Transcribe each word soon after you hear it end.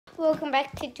welcome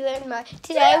back to Doing Mud.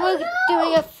 Today we're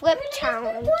doing a flip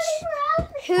challenge.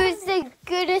 Who's the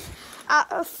goodest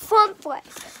front flip?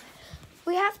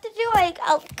 We have to do like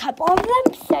a couple of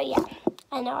them, so yeah,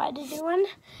 I know how to do one.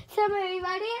 So are you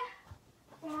ready?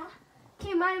 Yeah.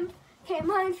 Okay, mine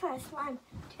first. 1,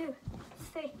 2,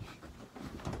 3.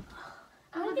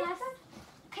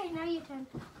 Okay, now your turn.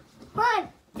 1,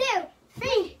 2,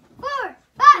 3, 4,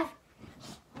 5.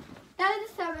 That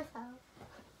was a somersault.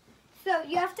 So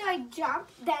you have to like jump,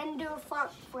 then do a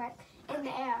front flip in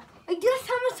the air. Like do a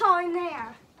somersault in the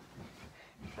air.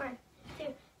 1, 2,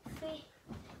 3.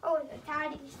 Oh, the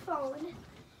daddy's phone.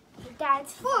 Your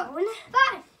dad's phone.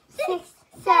 5, 6,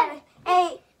 7,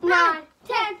 8, 9,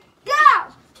 10. Go!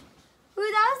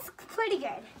 Ooh, that was pretty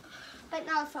good. But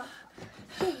now it's fun.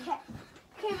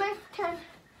 Okay, my turn.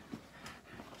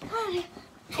 1,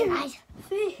 2,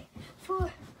 3,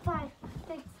 4, 5,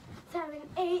 6, 7,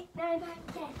 8, 9,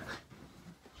 10.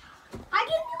 I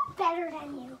can do better than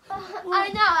you. I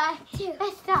know. 2,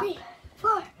 3,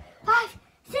 4, 5,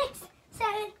 6,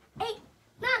 7, 8,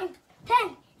 9,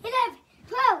 10, 11,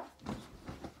 12.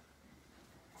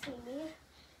 See me?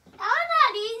 That was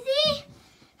not easy.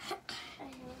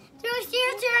 It's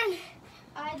your turn.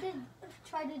 I did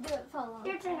try to do it for a long time.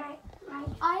 Your turn.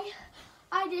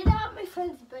 I did have my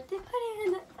friend's birthday party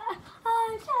in the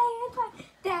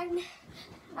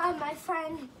then my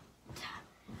friend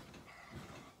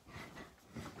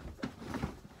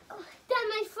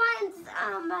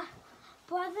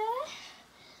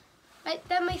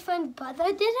then my friend's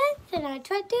brother did it, then I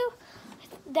tried to,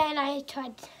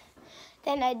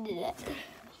 then I did it.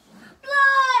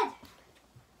 Blood!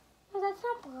 Oh, that's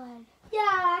not blood. Yeah,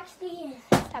 it actually is.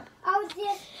 Stop.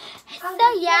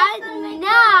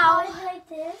 Now like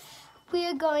this. We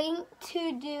are going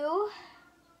to do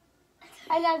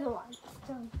another one.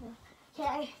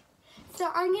 Okay, so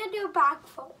I'm going to do a back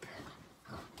flip.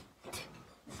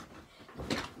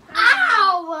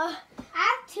 Ow! I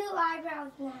have 2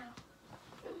 eyebrows now.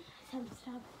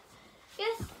 Stop.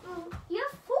 Yes,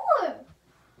 you're 4.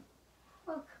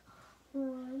 Look.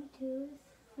 1, 2,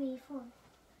 3, 4. Okay,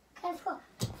 let's go.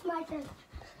 It's my turn.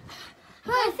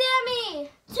 Sammy!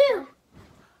 2,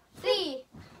 3,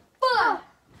 4,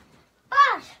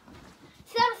 5.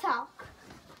 Somersault.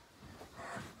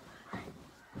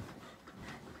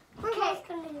 Okay, it's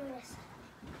gonna do this.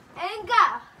 And go.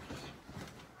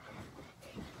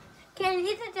 Okay, I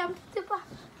need to jump to the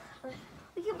bottom.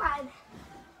 Look at mine.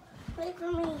 Wait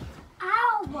for me.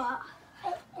 Ow!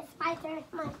 It's my turn.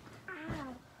 Mine.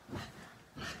 Ow.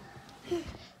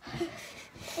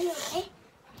 Anyway.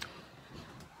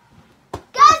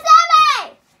 Go,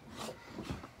 Sammy!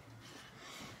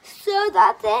 So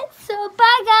that's it. So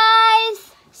bye,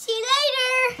 guys. See you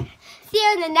later. See you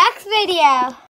in the next video.